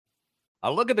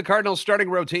A look at the Cardinals'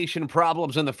 starting rotation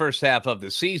problems in the first half of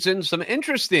the season. Some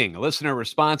interesting listener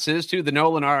responses to the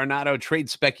Nolan Arenado trade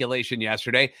speculation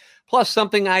yesterday, plus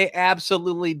something I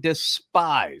absolutely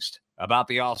despised about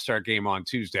the All-Star game on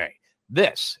Tuesday.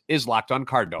 This is Locked on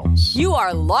Cardinals. You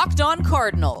are Locked on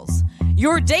Cardinals,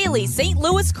 your daily St.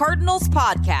 Louis Cardinals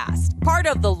podcast, part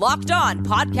of the Locked on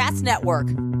Podcast Network,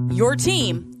 your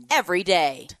team every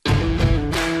day.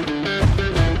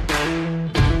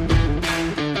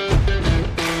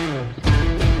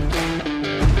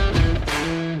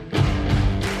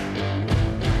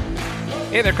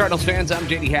 Hey there, Cardinals fans. I'm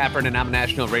J.D. Haffern, and I'm a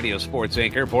national radio sports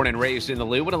anchor, born and raised in the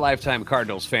Lou, and a lifetime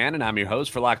Cardinals fan, and I'm your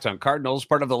host for Locked on Cardinals,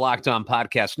 part of the Locked on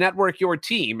Podcast Network, your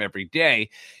team every day.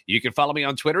 You can follow me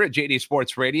on Twitter at JD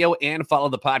Sports Radio and follow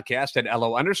the podcast at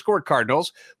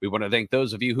LO_Cardinals. We want to thank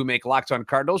those of you who make Locked on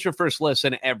Cardinals your first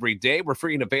listen every day. We're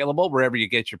free and available wherever you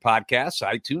get your podcasts,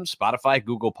 iTunes, Spotify,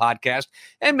 Google Podcast,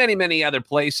 and many, many other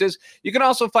places. You can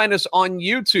also find us on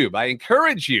YouTube. I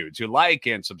encourage you to like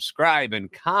and subscribe and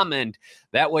comment.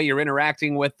 That way you're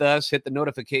interacting with us. Hit the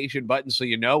notification button so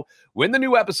you know when the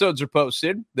new episodes are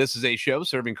posted. This is a show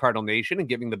serving Cardinal Nation and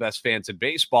giving the best fans in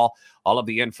baseball all of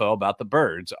the info about the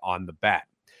birds on the bat.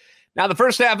 Now, the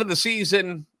first half of the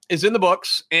season is in the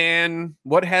books, and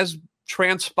what has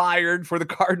transpired for the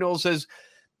Cardinals has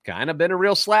kind of been a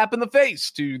real slap in the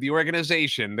face to the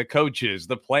organization, the coaches,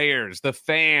 the players, the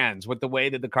fans, with the way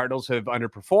that the Cardinals have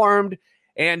underperformed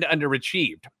and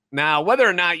underachieved. Now, whether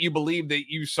or not you believe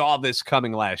that you saw this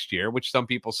coming last year, which some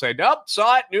people say, nope,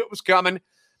 saw it, knew it was coming,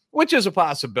 which is a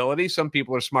possibility. Some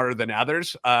people are smarter than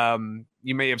others.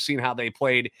 You may have seen how they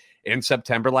played in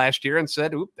September last year and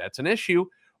said, oop, that's an issue.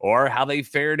 Or how they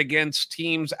fared against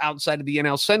teams outside of the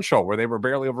NL Central, where they were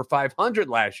barely over 500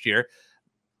 last year.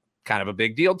 Kind of a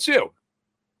big deal, too.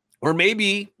 Or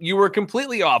maybe you were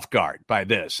completely off guard by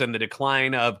this and the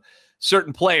decline of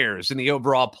certain players and the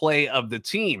overall play of the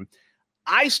team.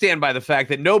 I stand by the fact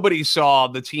that nobody saw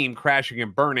the team crashing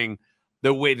and burning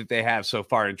the way that they have so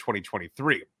far in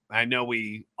 2023. I know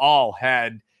we all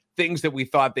had things that we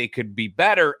thought they could be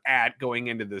better at going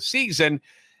into the season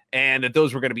and that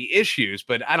those were going to be issues,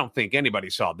 but I don't think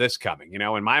anybody saw this coming. You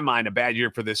know, in my mind, a bad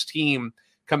year for this team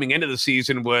coming into the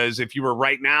season was, if you were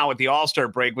right now at the All-Star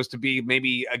break, was to be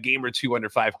maybe a game or two under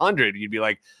 500. You'd be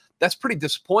like, that's pretty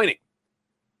disappointing.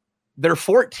 They're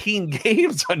 14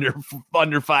 games under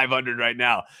 500 right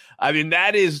now. I mean,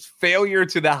 that is failure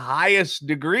to the highest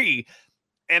degree.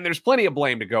 And there's plenty of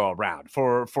blame to go around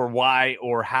for why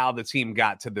or how the team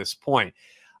got to this point.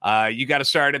 You got to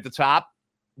start at the top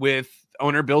with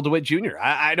owner Bill DeWitt Jr.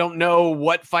 I don't know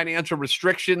what financial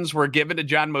restrictions were given to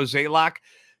John Mozeliak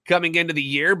coming into the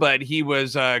year, but he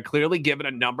was clearly given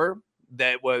a number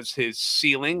that was his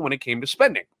ceiling when it came to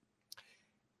spending.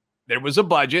 There was a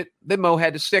budget that Mo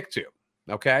had to stick to,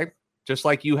 okay? Just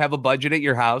like you have a budget at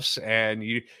your house and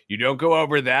you don't go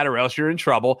over that or else you're in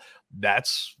trouble.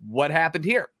 That's what happened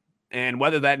here. And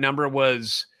whether that number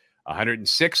was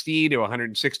 160 to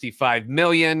 165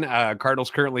 million,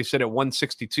 Cardinals currently sit at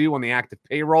 162 on the active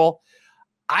payroll.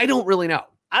 I don't really know.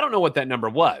 I don't know what that number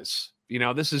was. You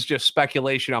know, this is just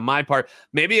speculation on my part.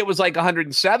 Maybe it was like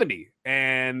 170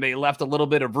 and they left a little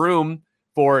bit of room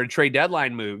for trade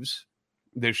deadline moves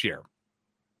this year.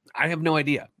 I have no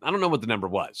idea. I don't know what the number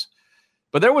was,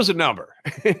 but there was a number.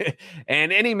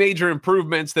 And any major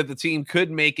improvements that the team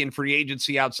could make in free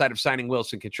agency outside of signing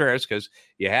Wilson Contreras, because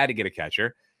you had to get a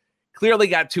catcher, clearly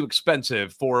got too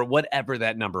expensive for whatever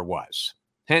that number was.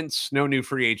 Hence, no new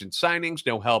free agent signings,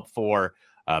 no help for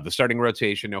the starting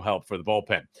rotation, no help for the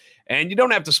bullpen. And you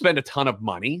don't have to spend a ton of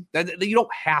money. You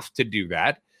don't have to do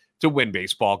that to win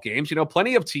baseball games. You know,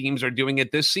 plenty of teams are doing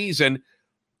it this season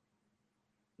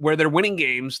where they're winning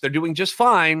games. They're doing just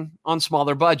fine on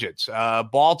smaller budgets.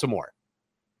 Baltimore,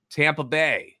 Tampa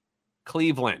Bay,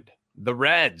 Cleveland, the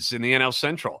Reds in the NL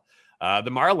Central, the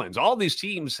Marlins. All these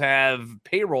teams have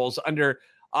payrolls under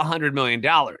 $100 million.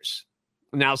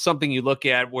 Now, something you look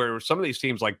at where some of these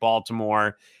teams like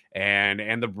Baltimore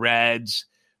and the Reds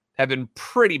have been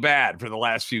pretty bad for the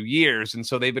last few years, and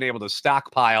so they've been able to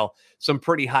stockpile some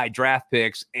pretty high draft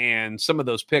picks, and some of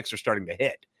those picks are starting to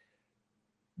hit.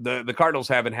 The Cardinals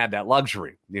haven't had that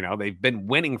luxury. You know, they've been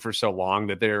winning for so long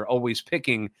that they're always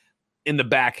picking in the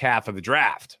back half of the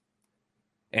draft.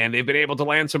 And they've been able to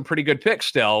land some pretty good picks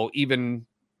still, even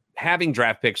having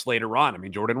draft picks later on. I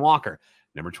mean, Jordan Walker,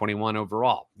 number 21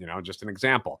 overall, you know, just an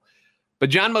example.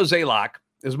 But John Mozeliak,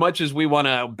 as much as we want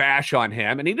to bash on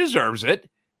him, and he deserves it,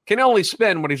 can only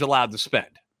spend what he's allowed to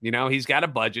spend. You know, he's got a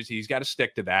budget. He's got to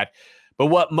stick to that. But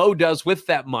what Mo does with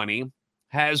that money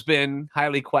has been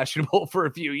highly questionable for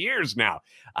a few years now.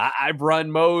 I've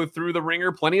run Mo through the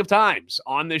ringer plenty of times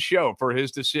on this show for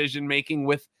his decision-making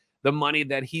with the money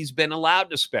that he's been allowed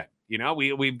to spend. You know,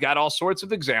 we've got all sorts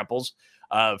of examples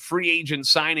of free agent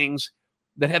signings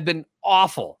that have been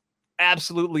awful,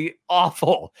 absolutely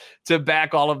awful, to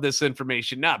back all of this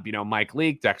information up. You know, Mike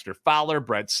Leake, Dexter Fowler,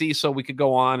 Brett Cecil, we could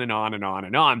go on and on and on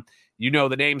and on. You know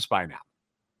the names by now.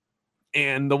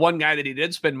 And the one guy that he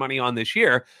did spend money on this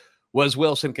year was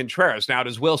Wilson Contreras. Now,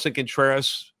 does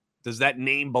that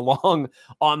name belong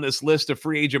on this list of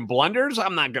free agent blunders?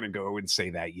 I'm not going to go and say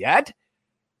that yet.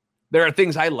 There are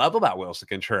things I love about Wilson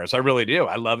Contreras. I really do.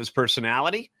 I love his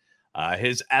personality,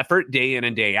 his effort day in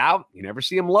and day out. You never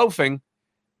see him loafing.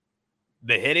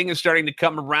 The hitting is starting to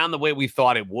come around the way we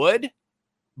thought it would,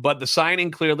 but the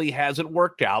signing clearly hasn't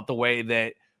worked out the way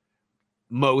that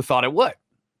Mo thought it would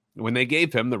when they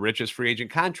gave him the richest free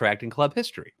agent contract in club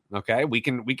history. Okay, we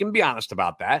can be honest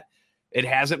about that. It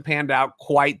hasn't panned out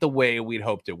quite the way we'd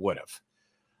hoped it would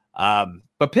have.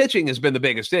 But pitching has been the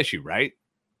biggest issue, right?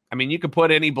 I mean, you can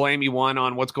put any blame you want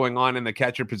on what's going on in the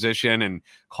catcher position and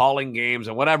calling games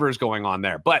and whatever is going on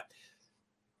there. But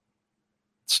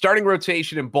starting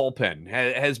rotation and bullpen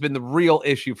has been the real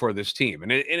issue for this team.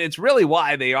 And it's really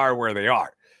why they are where they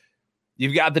are.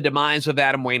 You've got the demise of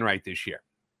Adam Wainwright this year,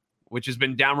 which has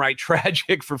been downright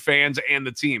tragic for fans and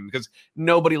the team because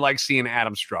nobody likes seeing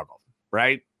Adam struggle,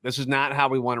 right? This is not how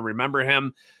we want to remember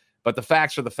him, but the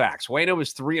facts are the facts. Waino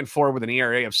is 3-4 with an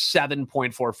ERA of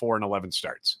 7.44 in 11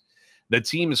 starts. The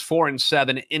team is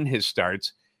 4-7 in his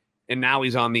starts, and now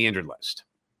he's on the injured list.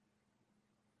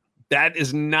 That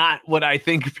is not what I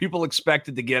think people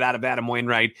expected to get out of Adam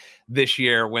Wainwright this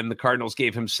year when the Cardinals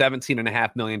gave him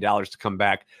 $17.5 million to come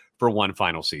back for one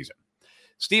final season.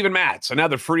 Steven Matz,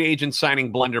 another free agent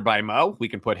signing blunder by Mo. We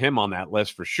can put him on that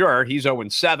list for sure. He's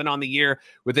 0-7 on the year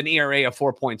with an ERA of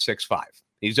 4.65.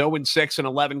 He's 0-6 in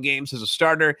 11 games as a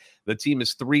starter. The team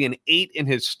is 3-8 in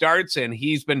his starts, and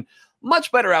he's been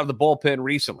much better out of the bullpen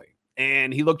recently.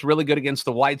 And he looked really good against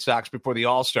the White Sox before the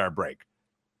All-Star break.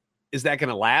 Is that going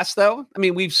to last, though? I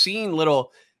mean, we've seen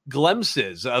little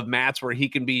glimpses of Matz where he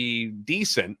can be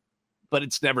decent, but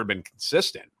it's never been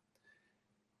consistent.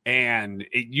 And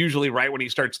it usually right when he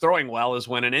starts throwing well is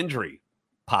when an injury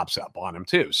pops up on him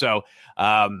too. So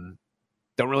don't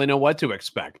really know what to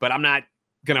expect, but I'm not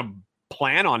going to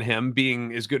plan on him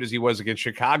being as good as he was against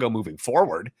Chicago moving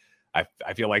forward. I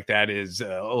feel like that is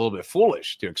a little bit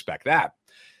foolish to expect that.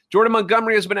 Jordan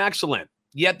Montgomery has been excellent,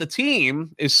 yet the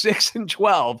team is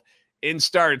 6-12 in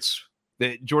starts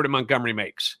that Jordan Montgomery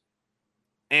makes.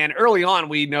 And early on,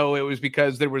 we know it was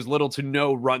because there was little to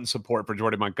no run support for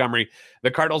Jordan Montgomery.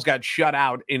 The Cardinals got shut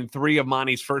out in 3 of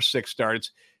Monty's first 6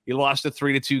 starts. He lost a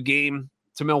 3-2 game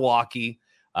to Milwaukee.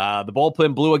 The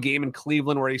bullpen blew a game in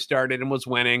Cleveland where he started and was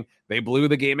winning. They blew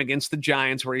the game against the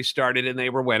Giants where he started and they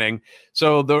were winning.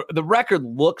 So the record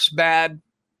looks bad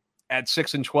at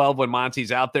 6-12 when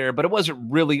Monty's out there, but it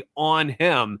wasn't really on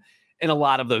him in a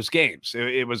lot of those games.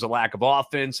 It was a lack of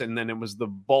offense, and then it was the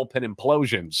bullpen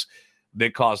implosions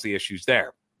that caused the issues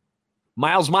there.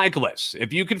 Miles Mikolas,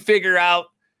 if you can figure out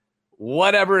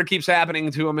whatever keeps happening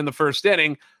to him in the first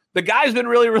inning, the guy's been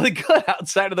really, really good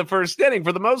outside of the first inning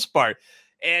for the most part.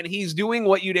 And he's doing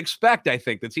what you'd expect, I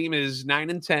think. The team is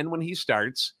 9-10 when he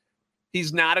starts.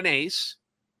 He's not an ace.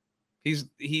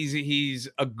 He's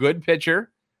a good pitcher,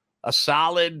 a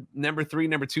solid number 3,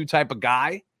 number 2 type of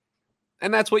guy.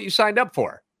 And that's what you signed up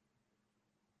for.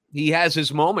 He has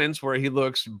his moments where he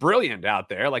looks brilliant out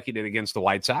there, like he did against the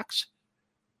White Sox.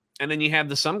 And then you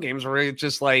have some games where it's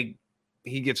just like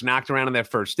he gets knocked around in that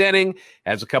first inning,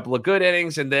 has a couple of good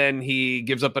innings, and then he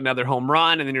gives up another home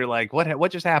run. And then you're like,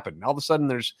 what just happened? All of a sudden,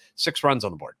 there's 6 runs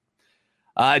on the board.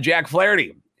 Jack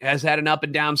Flaherty has had an up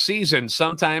and down season.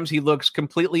 Sometimes he looks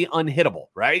completely unhittable,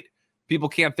 right? People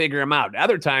can't figure him out.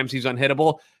 Other times he's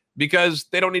unhittable because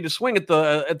they don't need to swing at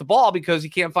the ball because he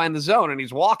can't find the zone and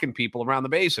he's walking people around the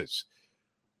bases.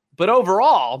 But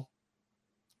overall,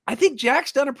 I think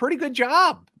Jack's done a pretty good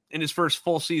job in his first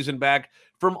full season back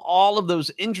from all of those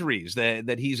injuries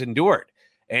that he's endured.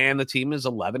 And the team is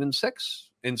 11-6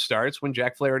 in starts when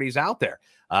Jack Flaherty's out there.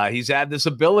 He's had this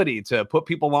ability to put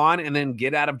people on and then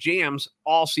get out of jams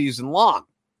all season long.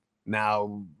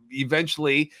 Now,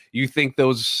 eventually, you think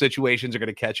those situations are going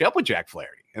to catch up with Jack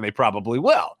Flaherty, and they probably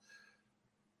will.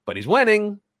 But he's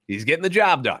winning. He's getting the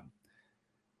job done.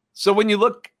 So when you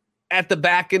look at the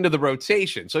back end of the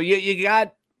rotation, so you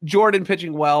got Jordan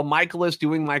pitching well, Mikolas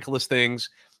doing Mikolas things,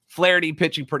 Flaherty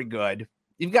pitching pretty good.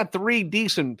 You've got 3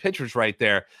 decent pitchers right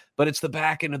there, but it's the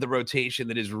back end of the rotation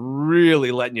that is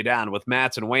really letting you down with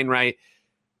Matz and Wainwright.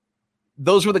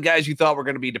 those were the guys you thought were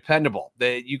going to be dependable,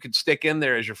 that you could stick in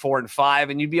there as your 4 and 5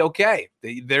 and you'd be okay.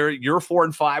 Your 4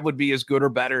 and 5 would be as good or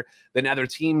better than other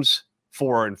teams'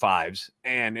 4 and 5s,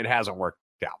 and it hasn't worked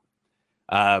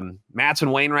out. Matz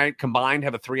and Wainwright combined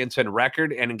have a 3-10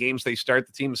 record, and in games they start,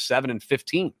 the team is 7 and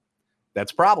 15.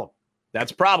 That's a problem.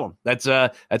 That's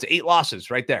 8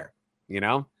 losses right there.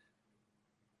 How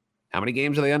many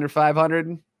games are they under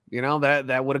 500?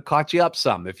 That would have caught you up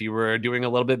some if you were doing a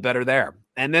little bit better there.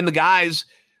 And then the guys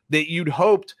that you'd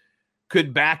hoped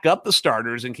could back up the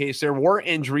starters in case there were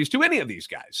injuries to any of these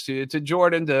guys, to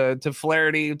Jordan, to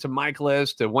Flaherty, to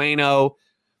Michaelis, to Waino,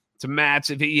 to Matz.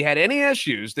 If you had any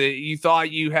issues that you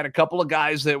thought you had a couple of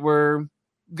guys that were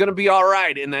going to be all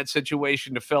right in that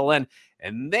situation to fill in,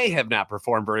 and they have not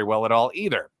performed very well at all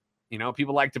either.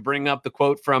 People like to bring up the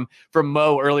quote from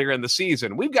Mo earlier in the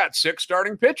season. We've got 6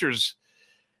 starting pitchers.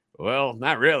 Well,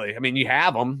 not really. I mean, you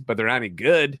have them, but they're not any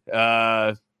good.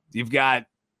 You've got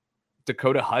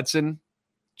Dakota Hudson,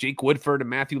 Jake Woodford, and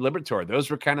Matthew Liberatore. Those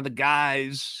were kind of the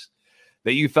guys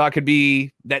that you thought could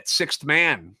be that 6th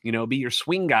man, be your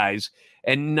swing guys,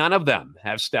 and none of them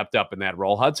have stepped up in that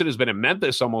role. Hudson has been in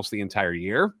Memphis almost the entire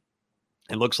year.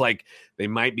 It looks like they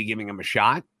might be giving him a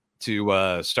shot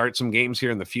to start some games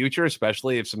here in the future,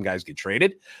 especially if some guys get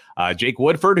traded. Jake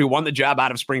Woodford, who won the job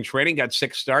out of spring training, got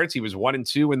 6 starts. He was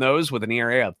 1-2 in those with an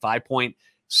ERA of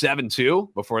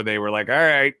 5.72 before they were like, all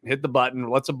right, hit the button.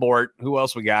 Let's abort. Who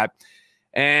else we got?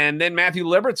 And then Matthew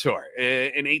Liberatore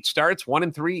in 8 starts,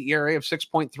 1-3, ERA of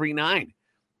 6.39.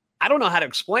 I don't know how to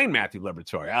explain Matthew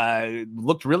Liberatore.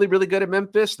 Looked really, really good at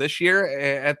Memphis this year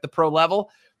at the pro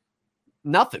level.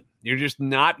 Nothing. You're just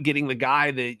not getting the guy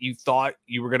that you thought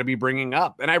you were going to be bringing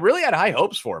up. And I really had high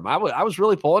hopes for him. I was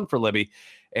really pulling for Libby.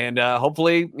 And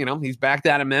hopefully, he's back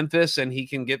down in Memphis and he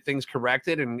can get things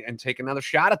corrected and take another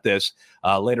shot at this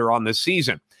later on this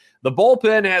season. The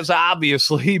bullpen has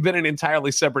obviously been an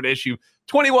entirely separate issue.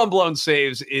 21 blown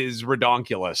saves is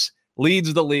redonkulous.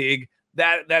 Leads the league.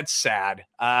 That's sad.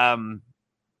 And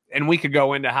we could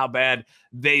go into how bad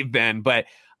they've been, but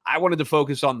I wanted to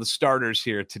focus on the starters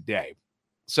here today.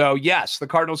 So, yes, the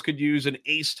Cardinals could use an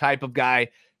ace type of guy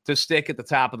to stick at the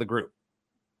top of the group.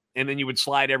 And then you would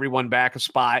slide everyone back a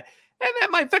spot, and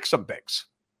that might fix some things.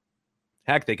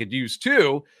 Heck, they could use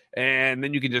 2, and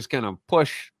then you can just kind of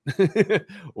push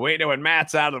Waino and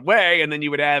Matz out of the way, and then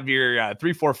you would have your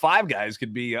 3, 4, 5 guys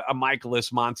could be a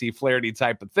Michaelis, Monty, Flaherty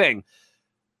type of thing.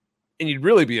 And you'd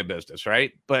really be in business,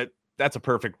 right? But that's a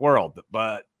perfect world.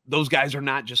 But those guys are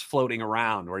not just floating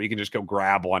around where you can just go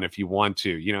grab one if you want to.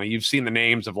 You've seen the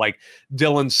names of like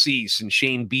Dylan Cease and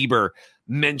Shane Bieber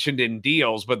mentioned in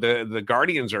deals, but the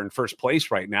Guardians are in first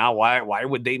place right now. Why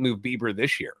would they move Bieber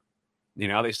this year?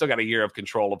 They still got a year of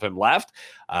control of him left.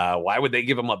 Why would they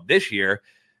give him up this year?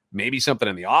 Maybe something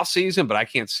in the offseason, but I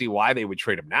can't see why they would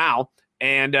trade him now.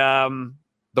 And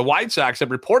the White Sox have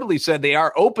reportedly said they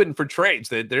are open for trades,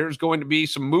 that there's going to be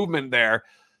some movement there.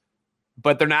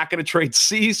 But they're not going to trade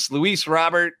Cease, Luis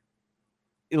Robert,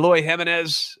 Eloy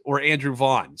Jimenez, or Andrew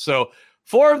Vaughn. So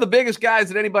 4 of the biggest guys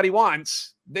that anybody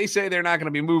wants, they say they're not going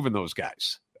to be moving those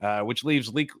guys, which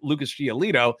leaves Lucas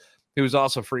Giolito, who's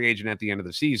also free agent at the end of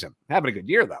the season. Having a good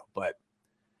year, though, but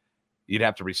you'd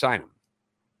have to re-sign him.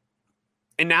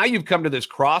 And now you've come to this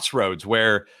crossroads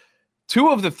where 2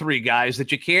 of the 3 guys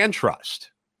that you can trust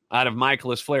out of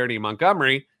Michaelis, Flaherty, and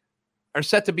Montgomery are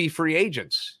set to be free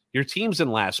agents. Your team's in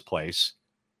last place,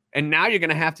 and now you're going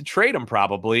to have to trade them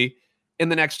probably in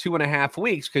the next 2.5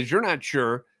 weeks because you're not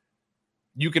sure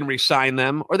you can re-sign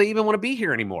them or they even want to be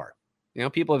here anymore.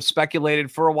 People have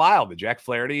speculated for a while that Jack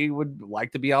Flaherty would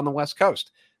like to be on the West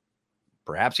Coast.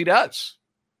 Perhaps he does.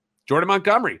 Jordan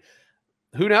Montgomery,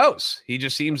 who knows? He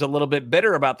just seems a little bit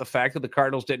bitter about the fact that the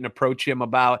Cardinals didn't approach him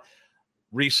about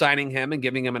re-signing him and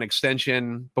giving him an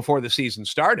extension before the season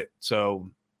started.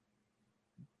 So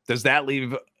does that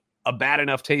leave a bad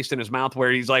enough taste in his mouth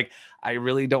where he's like, I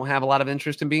really don't have a lot of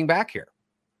interest in being back here?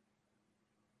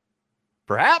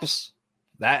 Perhaps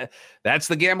that's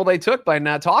the gamble they took by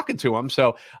not talking to him.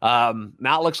 So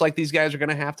now it looks like these guys are going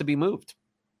to have to be moved.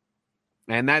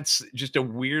 And that's just a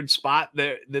weird spot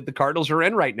that the Cardinals are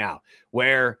in right now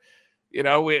where, we're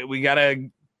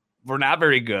not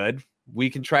very good. We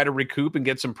can try to recoup and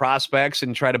get some prospects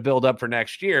and try to build up for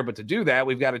next year. But to do that,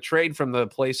 we've got to trade from the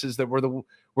places that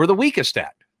we're the weakest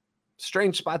at.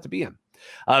 Strange spot to be in.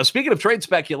 Speaking of trade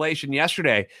speculation,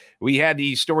 yesterday we had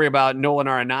the story about Nolan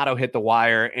Arenado hit the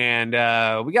wire, and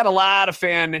we got a lot of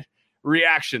fan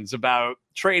reactions about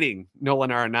trading Nolan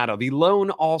Arenado, the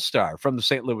lone all-star from the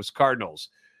St. Louis Cardinals.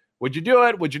 Would you do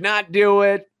it? Would you not do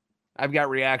it? I've got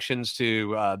reactions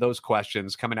to those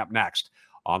questions coming up next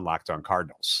on Locked On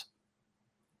Cardinals.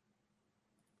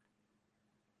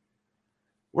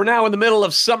 We're now in the middle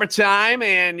of summertime,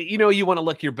 and you want to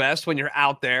look your best when you're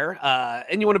out there,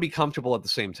 and you want to be comfortable at the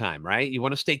same time, right? You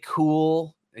want to stay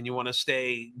cool, and you want to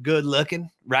stay good looking,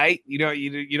 right? You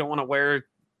don't want to wear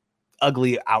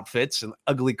ugly outfits and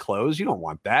ugly clothes. You don't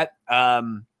want that.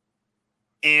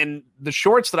 And the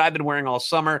shorts that I've been wearing all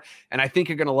summer, and I think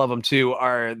you're going to love them too,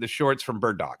 are the shorts from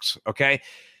Bird Dogs, okay?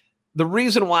 The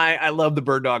reason why I love the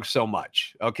Bird Dogs so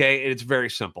much, okay, it's very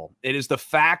simple. It is the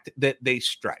fact that they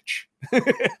stretch.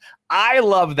 I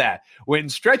love that. When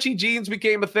stretchy jeans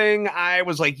became a thing, I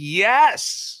was like,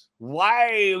 yes.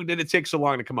 Why did it take so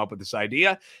long to come up with this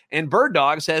idea? And Bird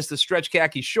Dogs has the stretch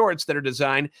khaki shorts that are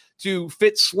designed to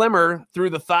fit slimmer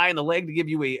through the thigh and the leg to give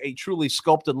you a truly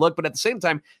sculpted look. But at the same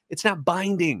time, it's not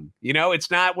binding.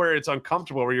 It's not where it's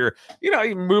uncomfortable, where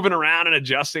you're moving around and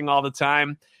adjusting all the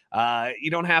time.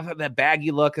 You don't have that baggy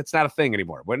look. It's not a thing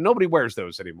anymore. When nobody wears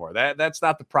those anymore. That's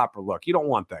not the proper look. You don't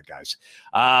want that, guys.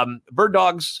 Bird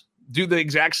Dogs do the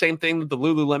exact same thing that the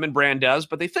Lululemon brand does,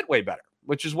 but they fit way better,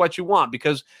 which is what you want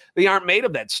because they aren't made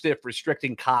of that stiff,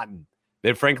 restricting cotton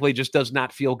that frankly just does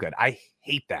not feel good. I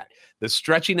hate that. The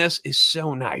stretchiness is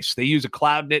so nice. They use a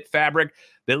cloud knit fabric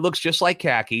that looks just like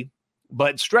khaki,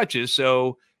 but stretches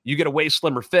so you get a way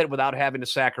slimmer fit without having to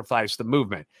sacrifice the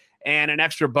movement. And an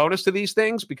extra bonus to these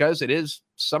things, because it is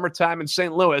summertime in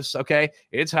St. Louis, okay?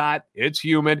 It's hot. It's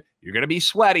humid. You're going to be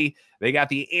sweaty. They got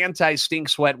the anti-stink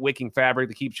sweat wicking fabric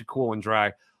that keeps you cool and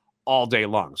dry all day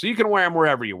long. So you can wear them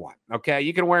wherever you want, okay?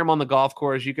 You can wear them on the golf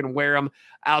course. You can wear them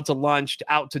out to lunch,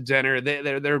 out to dinner.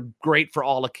 They're great for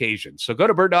all occasions. So go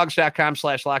to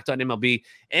birddogs.com/LockedOnMLB.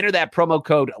 Enter that promo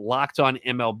code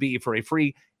LockedOnMLB for a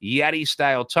free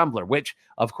Yeti-style tumbler, which,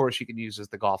 of course, you can use as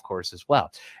the golf course as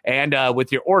well. And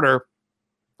with your order,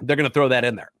 they're going to throw that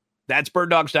in there. That's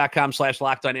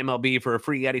birddogs.com/LockedOnMLB for a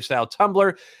free Yeti-style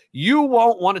tumbler. You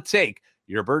won't want to take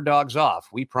your Bird Dogs off.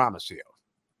 We promise you.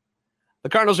 The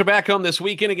Cardinals are back home this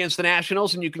weekend against the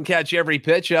Nationals, and you can catch every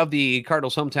pitch of the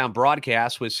Cardinals hometown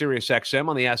broadcast with SiriusXM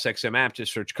on the SXM app.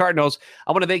 Just search Cardinals.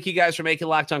 I want to thank you guys for making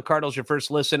Locked On Cardinals your first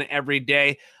listen every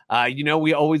day.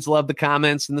 We always love the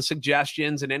comments and the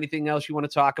suggestions and anything else you want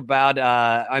to talk about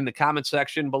in the comment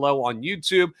section below on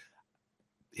YouTube.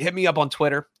 Hit me up on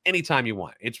Twitter anytime you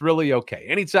want. It's really okay.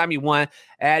 Anytime you want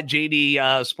at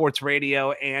JD Sports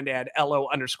Radio and at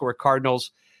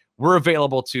LO_Cardinals. We're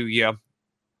available to you.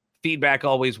 Feedback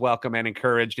always welcome and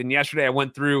encouraged. And yesterday I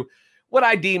went through what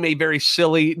I deem a very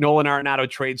silly Nolan Arenado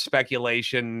trade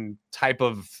speculation type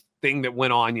of thing that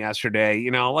went on yesterday.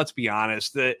 Let's be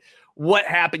honest. What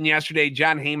happened yesterday,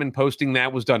 John Heyman posting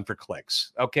that was done for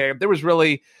clicks. Okay. There was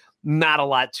really not a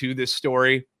lot to this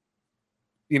story.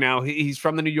 He's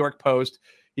from the New York Post.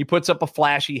 He puts up a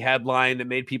flashy headline that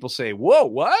made people say, whoa,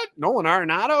 what? Nolan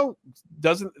Arenado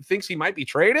thinks he might be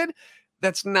traded?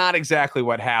 That's not exactly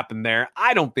what happened there.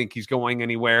 I don't think he's going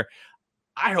anywhere.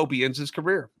 I hope he ends his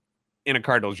career in a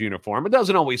Cardinals uniform. It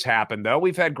doesn't always happen, though.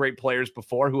 We've had great players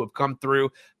before who have come through,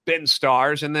 been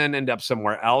stars, and then end up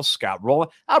somewhere else. Scott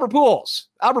Rowland. Albert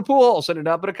Pujols ended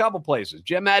up at a couple places.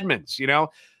 Jim Edmonds,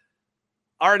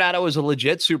 Arenado is a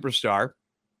legit superstar.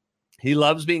 He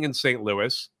loves being in St.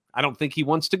 Louis. I don't think he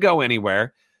wants to go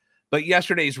anywhere. But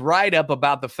yesterday's write-up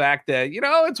about the fact that,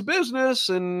 it's business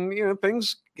and,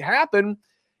 things happen,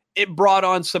 it brought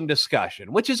on some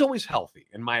discussion, which is always healthy,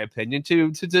 in my opinion,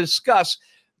 to discuss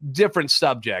different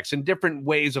subjects and different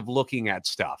ways of looking at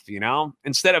stuff,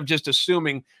 Instead of just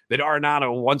assuming that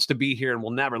Arenado wants to be here and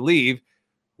will never leave,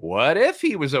 what if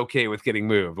he was okay with getting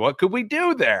moved? What could we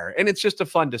do there? And it's just a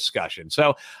fun discussion.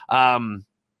 So,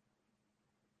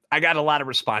 I got a lot of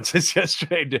responses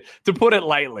yesterday, to put it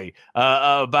lightly,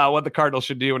 about what the Cardinals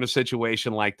should do in a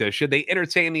situation like this. Should they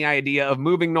entertain the idea of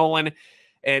moving Nolan?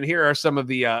 And here are some of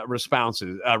the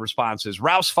responses.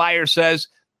 Rouse Fire says,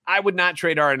 I would not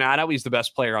trade Arenado. He's the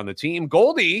best player on the team.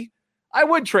 Goldie, I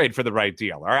would trade for the right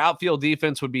deal. Our outfield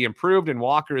defense would be improved, and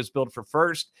Walker is built for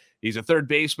first. He's a third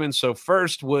baseman, so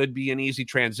first would be an easy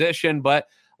transition. But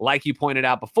like you pointed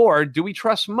out before, do we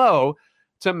trust Mo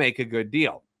to make a good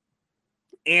deal?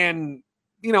 And,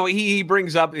 he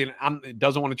brings up,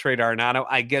 doesn't want to trade Arenado.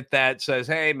 I get that. Says,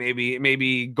 hey,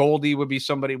 maybe Goldie would be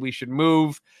somebody we should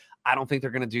move. I don't think they're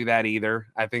going to do that either.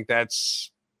 I think that's,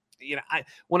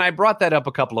 when I brought that up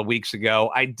a couple of weeks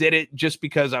ago, I did it just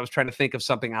because I was trying to think of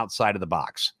something outside of the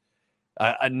box,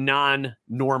 a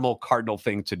non-normal Cardinal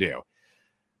thing to do.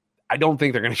 I don't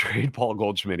think they're going to trade Paul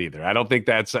Goldschmidt either. I don't think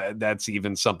that's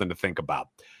even something to think about.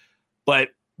 But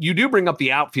you do bring up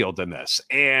the outfield in this,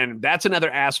 and that's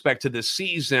another aspect to this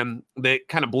season that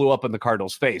kind of blew up in the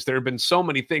Cardinals' face. There have been so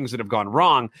many things that have gone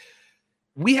wrong.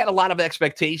 We had a lot of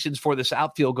expectations for this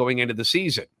outfield going into the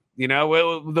season.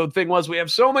 The thing was we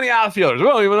have so many outfielders. We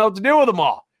don't even know what to do with them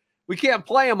all. We can't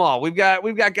play them all. We've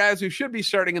got guys who should be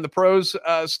starting in the pros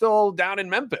still down in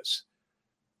Memphis.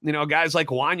 Guys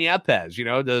like Juan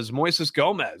Yepes, does Moises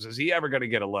Gomez, is he ever going to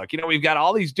get a look? We've got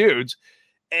all these dudes,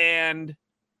 and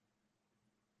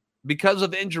because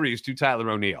of injuries to Tyler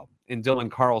O'Neill and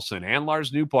Dylan Carlson and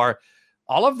Lars Nootbaar,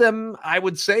 all of them, I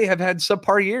would say, have had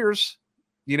subpar years.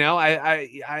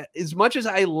 I as much as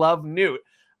I love Newt,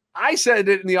 I said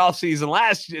it in the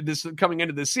offseason coming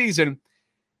into the season,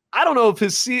 I don't know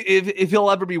if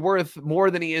he'll ever be worth more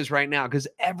than he is right now, because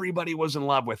everybody was in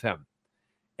love with him.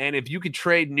 And if you could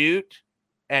trade Newt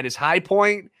at his high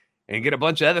point and get a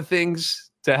bunch of other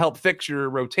things to help fix your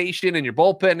rotation and your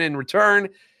bullpen in return,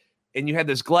 and you had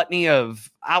this gluttony of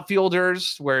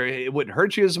outfielders where it wouldn't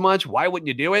hurt you as much, why wouldn't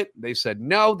you do it? They said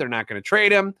no, they're not going to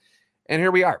trade him. And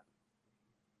here we are.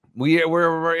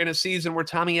 We're in a season where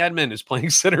Tommy Edman is playing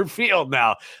center field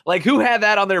now. Like, who had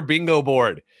that on their bingo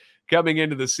board coming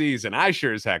into the season? I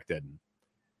sure as heck didn't.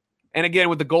 And again,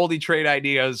 with the Goldie trade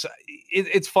ideas,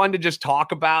 it's fun to just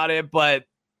talk about it, but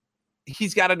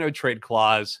he's got a no trade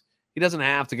clause. He doesn't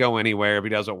have to go anywhere if he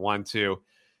doesn't want to.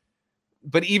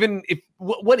 But even if,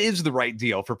 what is the right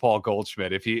deal for Paul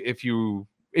Goldschmidt? If you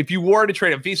were to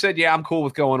trade him, if he said, yeah, I'm cool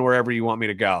with going wherever you want me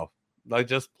to go, like,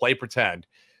 just play pretend.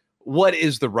 What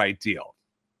is the right deal?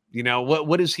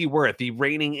 What is he worth? The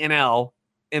reigning NL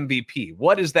MVP.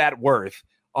 What is that worth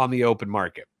on the open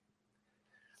market?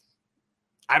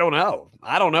 I don't know.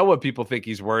 I don't know what people think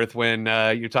he's worth when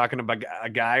you're talking about a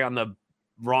guy on the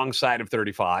wrong side of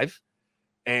 35.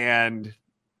 And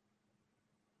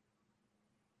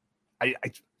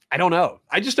I don't know.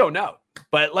 I just don't know.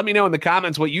 But let me know in the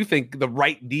comments what you think the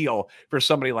right deal for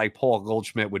somebody like Paul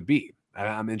Goldschmidt would be.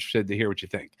 I'm interested to hear what you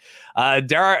think.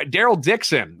 Daryl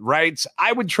Dixon writes,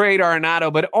 I would trade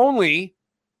Arenado, but only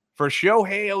for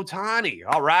Shohei Ohtani.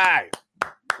 All right.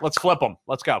 Let's flip him.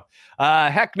 Let's go.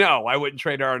 Heck no, I wouldn't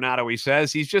trade Arenado, he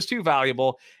says. He's just too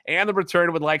valuable, and the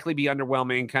return would likely be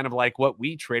underwhelming, kind of like what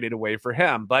we traded away for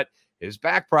him. But his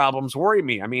back problems worry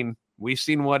me. I mean, we've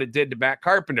seen what it did to Matt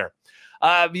Carpenter.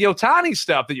 The Ohtani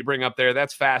stuff that you bring up there,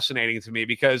 that's fascinating to me,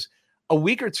 because a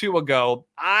week or two ago,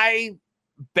 I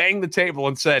banged the table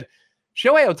and said,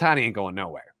 Shohei Ohtani ain't going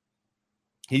nowhere.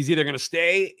 He's either going to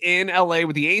stay in LA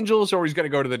with the Angels or he's going to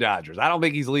go to the Dodgers. I don't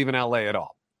think he's leaving LA at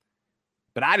all.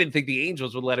 But I didn't think the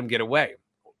Angels would let him get away,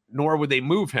 nor would they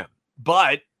move him.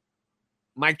 But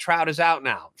Mike Trout is out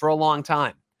now for a long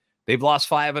time. They've lost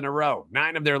 5 in a row,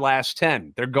 9 of their last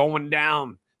 10. They're going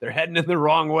down. They're heading in the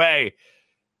wrong way.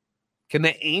 Can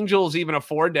the Angels even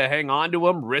afford to hang on to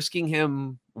him, risking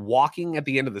him walking at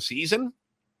the end of the season?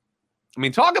 I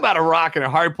mean, talk about a rock and a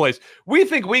hard place. We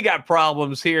think we got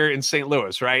problems here in St.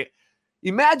 Louis, right?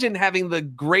 Imagine having the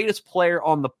greatest player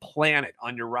on the planet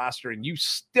on your roster and you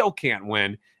still can't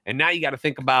win. And now you got to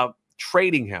think about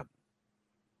trading him.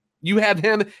 You have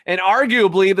him and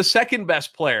arguably the second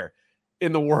best player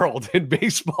in the world in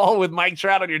baseball with Mike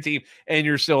Trout on your team, and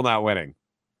you're still not winning.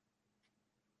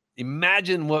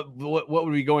 Imagine what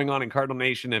would be going on in Cardinal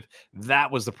Nation if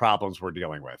that was the problems we're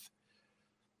dealing with.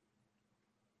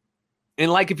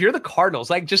 And like, if you're the Cardinals,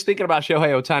 like, just thinking about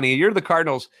Shohei Ohtani, you're the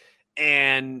Cardinals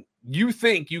and you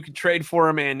think you can trade for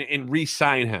him and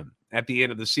re-sign him at the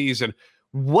end of the season,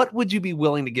 what would you be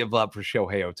willing to give up for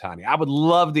Shohei Ohtani? I would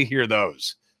love to hear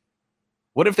those.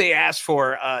 What if they asked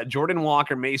for Jordan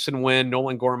Walker, Mason Wynn,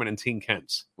 Nolan Gorman, and Tink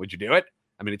Hence? Would you do it?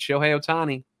 I mean, it's Shohei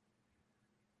Ohtani.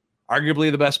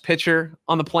 Arguably the best pitcher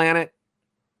on the planet.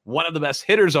 One of the best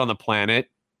hitters on the planet,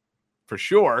 for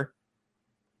sure.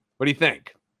 What do you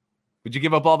think? Would you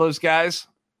give up all those guys?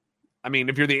 I mean,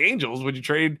 if you're the Angels, would you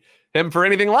trade him for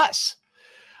anything less?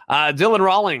 Dylan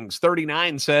Rawlings,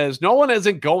 39, says, Nolan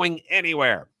isn't going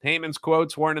anywhere. Heyman's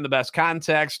quotes weren't in the best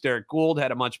context. Derek Gould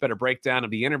had a much better breakdown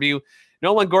of the interview.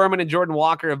 Nolan Gorman and Jordan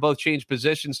Walker have both changed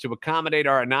positions to accommodate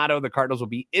Arenado. The Cardinals will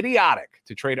be idiotic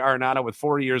to trade Arenado with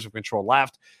 4 years of control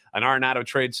left. An Arenado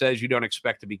trade says you don't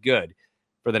expect to be good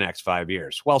for the next 5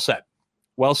 years. Well said.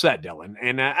 Well said, Dylan.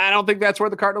 And I don't think that's where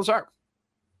the Cardinals are.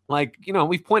 Like,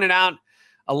 we've pointed out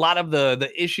a lot of the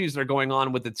issues that are going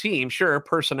on with the team. Sure,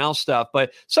 personnel stuff,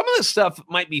 but some of this stuff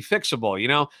might be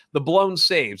fixable. The blown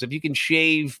saves. If you can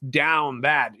shave down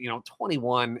that,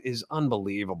 21 is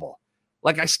unbelievable.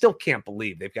 Like, I still can't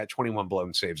believe they've got 21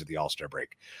 blown saves at the All-Star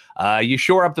break. You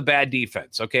shore up the bad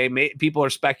defense, okay? People are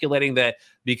speculating that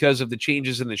because of the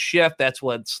changes in the shift, that's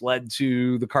what's led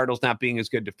to the Cardinals not being as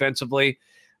good defensively.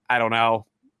 I don't know.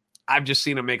 I've just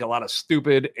seen him make a lot of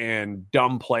stupid and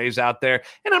dumb plays out there.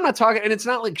 And I'm not talking, and it's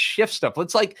not like shift stuff.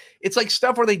 It's like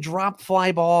stuff where they drop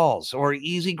fly balls or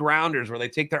easy grounders where they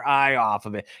take their eye off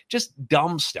of it. Just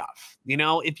dumb stuff.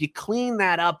 If you clean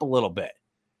that up a little bit,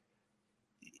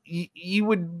 you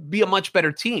would be a much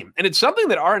better team. And it's something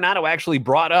that Arenado actually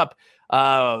brought up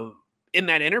in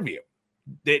that interview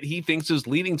that he thinks is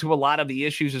leading to a lot of the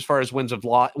issues as far as wins and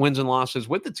losses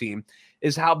with the team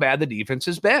is how bad the defense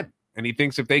has been. And he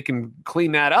thinks if they can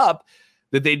clean that up,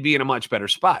 that they'd be in a much better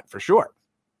spot for sure.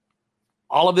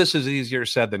 All of this is easier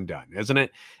said than done, isn't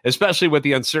it? Especially with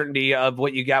the uncertainty of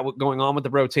what you got going on with the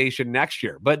rotation next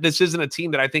year. But this isn't a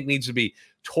team that I think needs to be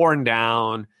torn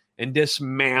down and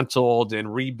dismantled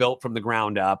and rebuilt from the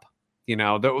ground up.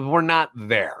 We're not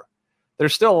there.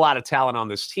 There's still a lot of talent on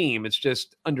this team. It's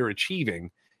just underachieving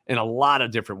in a lot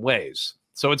of different ways.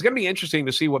 So it's going to be interesting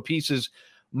to see what pieces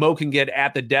Mo can get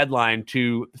at the deadline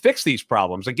to fix these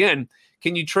problems. Again,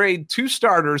 can you trade 2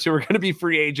 starters who are going to be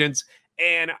free agents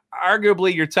and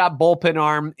arguably your top bullpen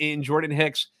arm in Jordan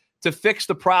Hicks to fix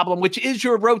the problem, which is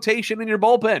your rotation in your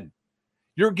bullpen?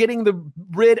 You're getting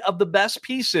rid of the best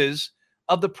pieces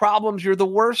of the problems you're the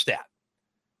worst at.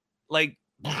 Like,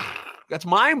 that's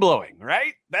mind-blowing,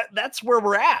 right? That's where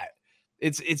we're at.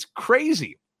 It's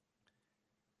crazy.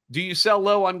 Do you sell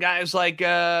low on guys like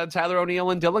Tyler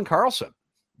O'Neill and Dylan Carlson?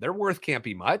 Their worth can't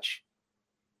be much.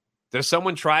 Does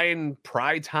someone try and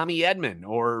pry Tommy Edman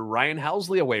or Ryan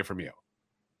Helsley away from you?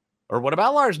 Or what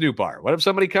about Lars Nootbaar? What if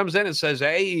somebody comes in and says,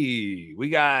 hey, we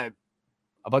got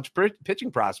a bunch of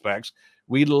pitching prospects.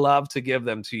 We'd love to give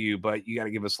them to you, but you got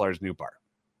to give us Lars Nootbaar.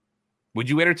 Would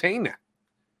you entertain that,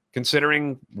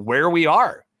 considering where we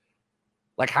are?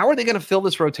 Like, how are they going to fill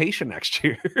this rotation next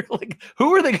year? Like,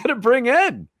 who are they going to bring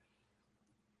in?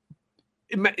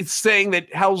 It's saying that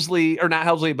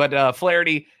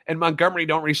Flaherty and Montgomery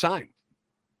don't resign.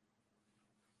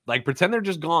 Like, pretend they're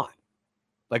just gone.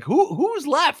 Like, who's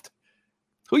left?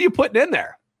 Who you putting in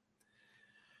there?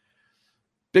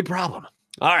 Big problem.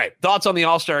 All right, thoughts on the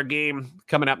All-Star game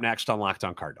coming up next on Locked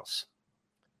On Cardinals.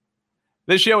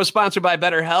 This show is sponsored by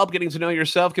BetterHelp. Getting to know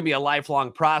yourself can be a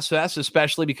lifelong process,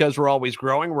 especially because we're always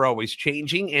growing, we're always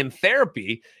changing, and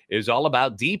therapy is all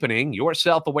about deepening your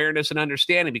self-awareness and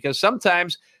understanding, because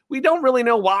sometimes we don't really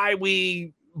know why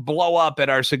we blow up at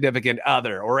our significant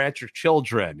other or at your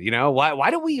children.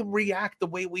 Why do we react the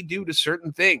way we do to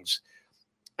certain things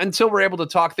until we're able to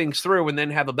talk things through and then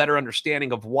have a better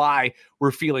understanding of why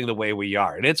we're feeling the way we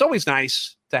are. And it's always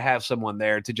nice to have someone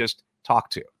there to just talk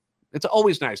to. It's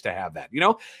always nice to have that.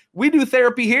 We do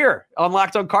therapy here on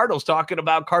Locked On Cardinals, talking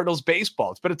about Cardinals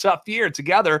baseball. It's been a tough year.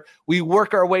 Together, we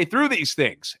work our way through these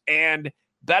things. And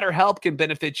BetterHelp can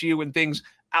benefit you in things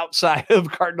outside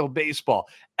of Cardinal baseball,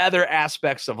 other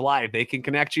aspects of life. They can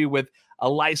connect you with a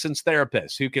licensed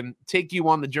therapist who can take you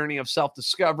on the journey of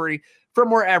self-discovery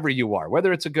from wherever you are,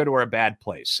 whether it's a good or a bad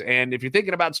place. And if you're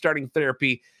thinking about starting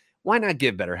therapy, why not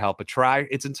give BetterHelp a try?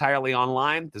 It's entirely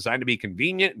online, designed to be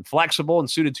convenient and flexible and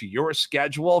suited to your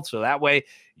schedule. So that way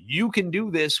you can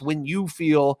do this when you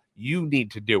feel you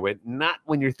need to do it, not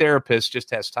when your therapist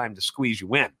just has time to squeeze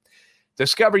you in.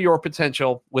 Discover your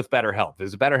potential with BetterHelp.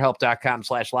 Visit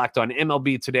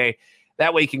BetterHelp.com/LockedOnMLB today.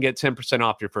 That way you can get 10%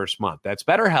 off your first month. That's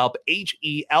BetterHelp,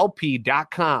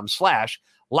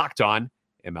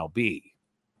 HELP.com/LockedOnMLB.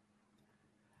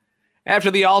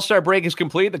 After the All-Star break is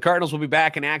complete, the Cardinals will be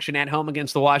back in action at home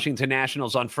against the Washington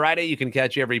Nationals on Friday. You can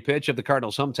catch every pitch of the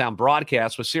Cardinals' hometown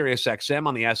broadcast with SiriusXM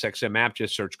on the SXM app.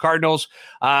 Just search Cardinals.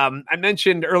 I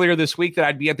mentioned earlier this week that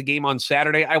I'd be at the game on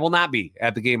Saturday. I will not be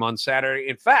at the game on Saturday.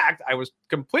 In fact, I was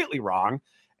completely wrong,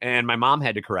 and my mom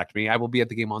had to correct me. I will be at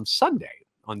the game on Sunday.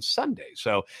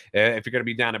 So if you're going to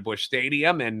be down at Busch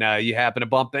Stadium and you happen to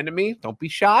bump into me, don't be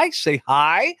shy. Say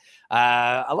hi.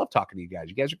 I love talking to you guys.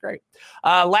 You guys are great.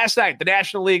 Last night, the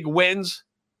National League wins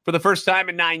for the first time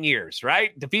in 9 years,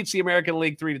 right? Defeats the American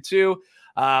League 3-2.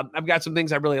 I've got some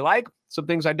things I really like, some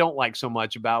things I don't like so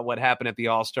much about what happened at the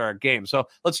All-Star game. So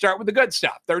let's start with the good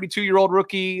stuff. 32-year-old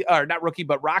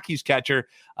Rockies catcher,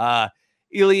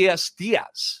 Elias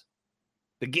Diaz.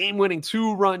 The game-winning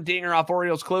 2-run dinger off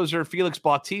Orioles closer Felix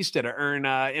Bautista to earn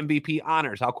MVP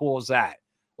honors. How cool is that?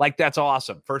 Like, that's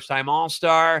awesome. First-time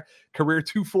All-Star, career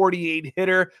 248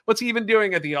 hitter. What's he even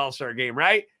doing at the All-Star game,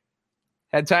 right?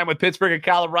 Had time with Pittsburgh and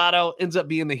Colorado. Ends up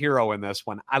being the hero in this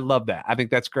one. I love that. I think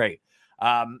that's great.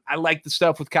 I like the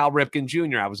stuff with Cal Ripken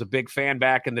Jr. I was a big fan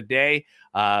back in the day.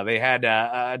 They had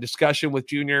a discussion with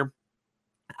Jr.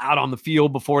 out on the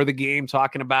field before the game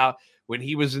talking about when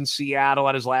he was in Seattle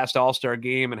at his last All-Star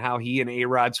game and how he and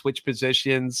A-Rod switched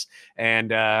positions.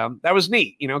 And that was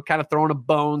neat, kind of throwing a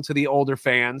bone to the older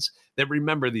fans that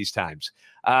remember these times.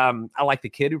 I like the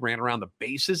kid who ran around the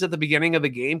bases at the beginning of the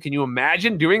game. Can you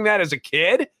imagine doing that as a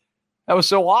kid? That was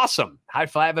so awesome.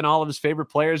 High-fiving all of his favorite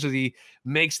players as he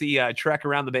makes the trek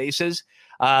around the bases.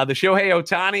 The Shohei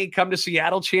Ohtani come to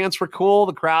Seattle chants were cool.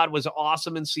 The crowd was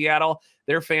awesome in Seattle.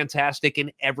 They're fantastic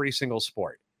in every single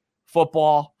sport.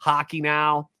 Football, hockey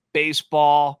now,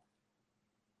 baseball.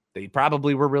 They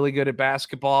probably were really good at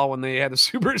basketball when they had the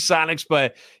Supersonics,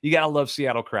 but you got to love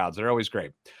Seattle crowds. They're always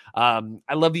great. I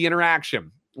love the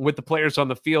interaction with the players on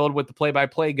the field, with the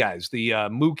play-by-play guys. The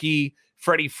Mookie,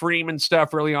 Freddie Freeman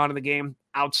stuff early on in the game,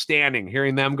 outstanding.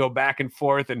 Hearing them go back and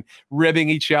forth and ribbing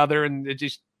each other, and it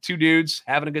just two dudes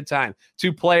having a good time.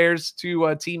 Two players,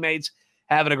 two teammates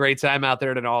having a great time out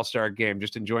there at an all-star game,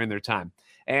 just enjoying their time.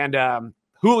 And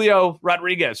Julio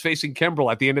Rodriguez facing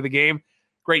Kimbrel at the end of the game.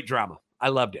 Great drama. I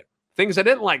loved it. Things I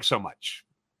didn't like so much.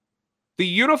 The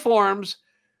uniforms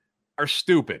are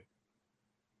stupid.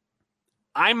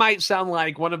 I might sound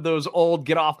like one of those old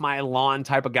get off my lawn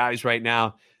type of guys right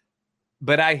now,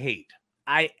 but I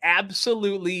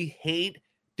absolutely hate,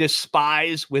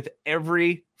 despise with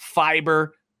every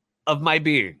fiber of my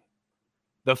being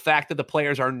the fact that the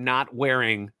players are not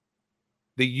wearing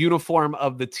the uniform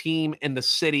of the team and the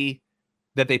city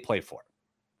that they play for.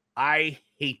 I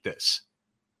hate this.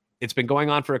 It's been going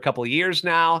on for a couple of years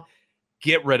now.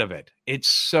 Get rid of it. It's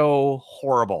so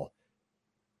horrible.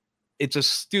 It's a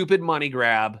stupid money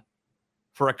grab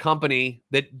for a company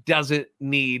that doesn't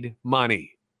need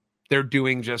money. They're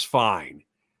doing just fine.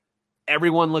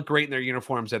 Everyone looked great in their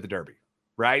uniforms at the Derby,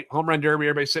 right? Home run derby,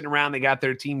 everybody sitting around, they got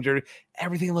their team jersey.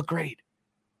 Everything looked great.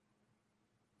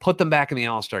 Put them back in the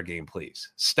All-Star game,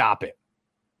 please. Stop it.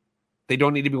 They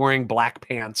don't need to be wearing black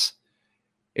pants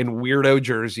and weirdo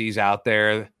jerseys out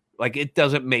there. Like, it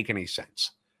doesn't make any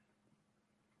sense.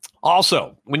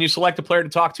 Also, when you select a player to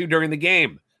talk to during the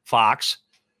game, Fox,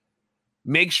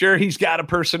 make sure he's got a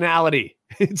personality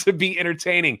to be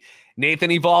entertaining. Nathan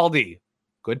Eovaldi,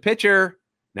 good pitcher,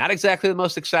 not exactly the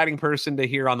most exciting person to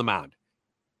hear on the mound.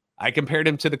 I compared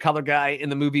him to the color guy in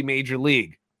the movie Major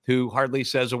League, who hardly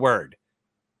says a word.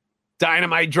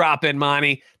 Dynamite drop in,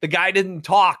 Monty. The guy didn't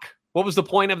talk. What was the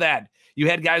point of that? You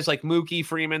had guys like Mookie,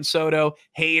 Freeman, Soto,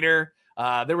 Hader.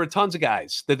 There were tons of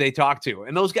guys that they talked to,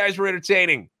 and those guys were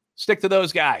entertaining. Stick to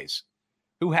those guys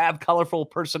who have colorful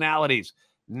personalities,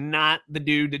 not the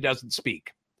dude that doesn't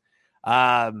speak.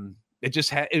 It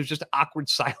was just awkward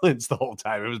silence the whole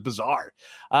time. It was bizarre.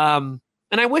 And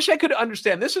I wish I could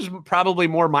understand. This is probably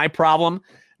more my problem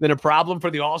than a problem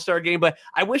for the All-Star game, but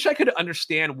I wish I could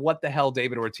understand what the hell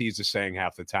David Ortiz is saying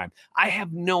half the time. I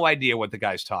have no idea what the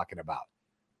guy's talking about.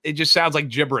 It just sounds like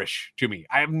gibberish to me.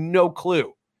 I have no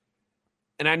clue.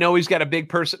 And I know he's got a big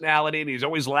personality and he's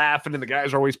always laughing and the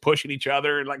guys are always pushing each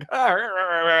other and like,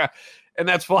 and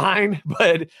that's fine.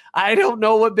 But I don't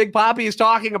know what Big Papi is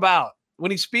talking about when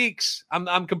he speaks.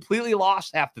 I'm completely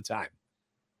lost half the time.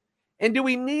 And do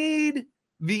we need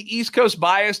the East Coast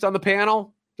biased on the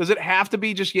panel? Does it have to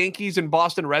be just Yankees and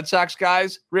Boston Red Sox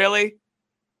guys? Really?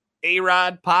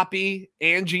 A-Rod, Papi,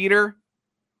 and Jeter?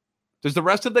 Does the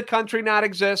rest of the country not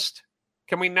exist?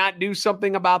 Can we not do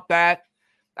something about that?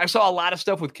 I saw a lot of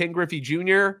stuff with Ken Griffey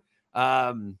Jr.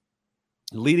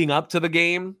 Leading up to the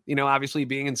game, obviously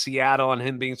being in Seattle and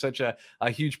him being such a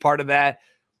huge part of that.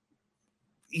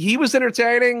 He was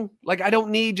entertaining. Like, I don't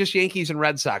need just Yankees and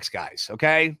Red Sox guys,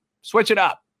 okay? Switch it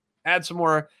up. Add some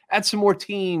more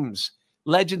teams,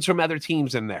 legends from other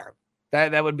teams in there.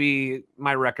 That would be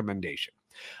my recommendation.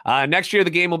 Next year,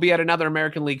 the game will be at another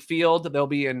American League field. They'll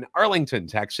be in Arlington,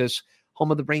 Texas,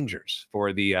 home of the Rangers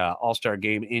for the All-Star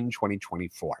game in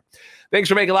 2024. Thanks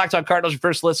for making Locked On Cardinals your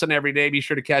first listen every day. Be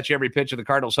sure to catch every pitch of the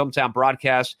Cardinals' hometown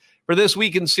broadcast for this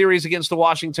weekend series against the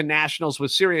Washington Nationals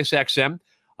with SiriusXM.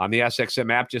 On the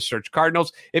SXM app, just search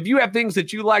Cardinals. If you have things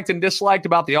that you liked and disliked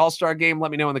about the All-Star game,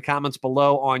 let me know in the comments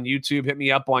below on YouTube. Hit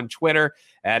me up on Twitter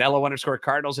at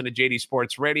 @LO_Cardinals and at JD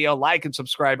Sports Radio. Like and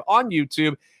subscribe on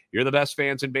YouTube. You're the best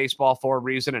fans in baseball for a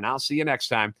reason, and I'll see you next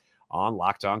time on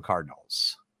Locked On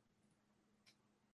Cardinals.